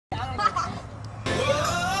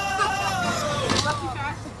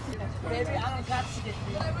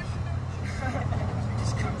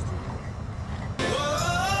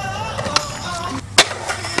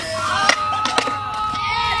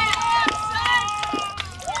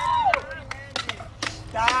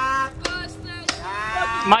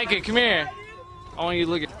Micah, come here. I want you to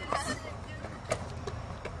look at.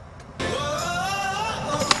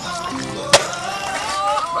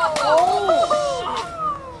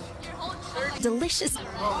 Delicious.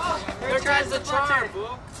 There tries the charm.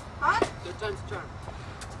 Huh? There tries the charm.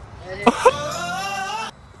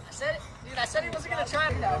 I said he wasn't gonna try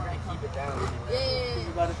it. No, we're gonna keep it down. Yeah. He's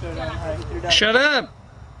about to throw down high. Shut up.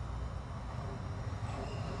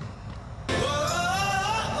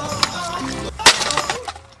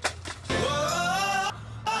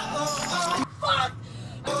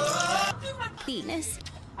 Penis.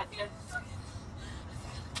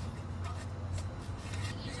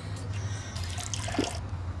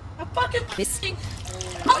 I'm fucking Fisting.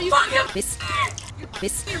 I'm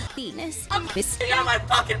fucking Penis. Get out of my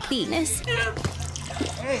fucking Penis.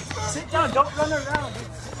 Hey, sit down, don't run around.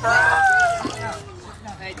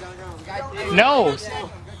 Hey, don't run. Guys, No.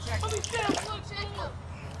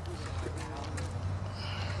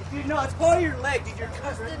 Dude, no, it's part of your leg, dude. You're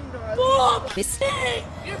cussing. Fisting.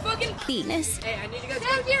 You're fucking Penis. Hey, I need you guys to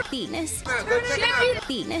check your Penis. go check it out.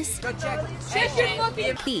 Penis. Go check. check your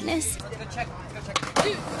fucking Penis. Go check.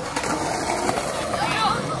 dude.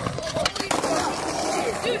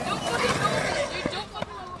 Dude, don't fucking go over there. Dude, don't fucking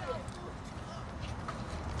go over there.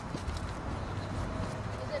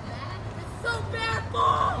 Is it bad? It's so bad,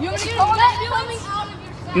 Paul. You want to call an ambulance? Out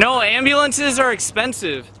of your No, ambulances are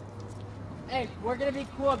expensive. Hey, we're gonna be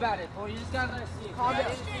cool about it, boy. You just gotta let us see it. Calm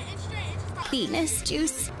down. It's straight. Penis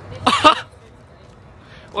juice.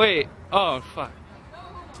 Wait. Oh, fuck.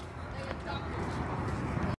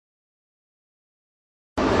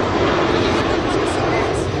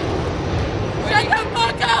 Shut the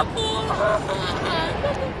fuck up, fool!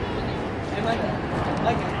 And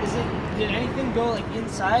like, is it? Did anything go like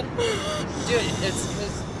inside? Dude,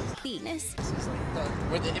 it's Penis.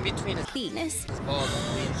 where the in between his Penis. balls.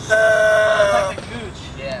 It's like the gooch.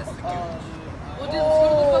 Yes, the gooch. Well, dude, let's go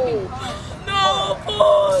to the fucking... No,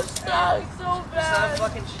 fool! That's so bad. Stop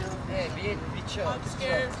fucking chill. Hey, be chill. I'm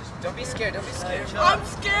scared. Don't be scared. Don't be scared. I'm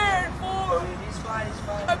scared, fool! He's fine. He's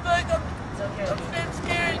fine. I feel like I'm scared.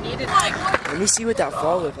 Like, Let me see what that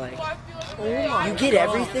fall looked like. I feel like You get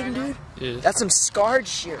everything, dude? Yeah. That's some scarred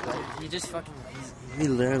shit. Like, He just fucking. he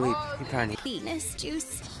literally, he probably. Penis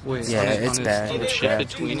juice. Wait. Yeah, on his- it's on bad. his It's shit bad.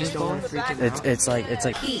 between his balls. It's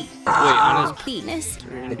like P. Wait, on his Penis.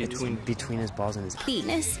 in between. between his balls and his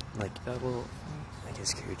Penis. like That little. like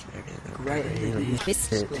his cooch. Right.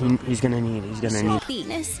 He's gonna need.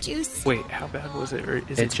 Penis juice. Wait, how bad was it? Or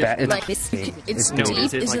is it It's just bad. It's, Like it's no, deep.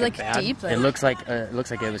 is it Is it like bad? deep? It looks like it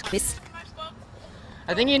was.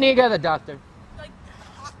 I think you need to go to the doctor.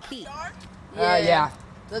 P. Yeah.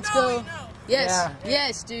 Let's go. Yes. Yeah.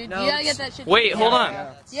 Yes, dude. No, You gotta get that shit. Wait, hold on.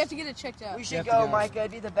 You have to get it checked out. We should should go, go, Micah.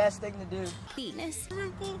 It'd be the best thing to do. Penis.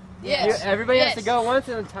 Yes. Everybody has to Yes. go once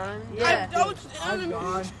at a time. Yeah.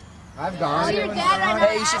 I've gone. your dad right now.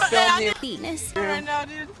 Hey, you should film me. Penis. Right now,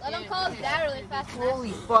 dude. Let him call his dad really fast.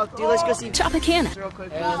 Holy fuck, dude. Let's go see. Tropicana. Real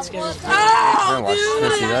quick. Hey, let's get it. Oh, Wanna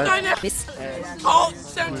see dude. that? Bis. Oh,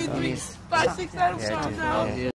 73. 5, 6, 7, Yeah, dude.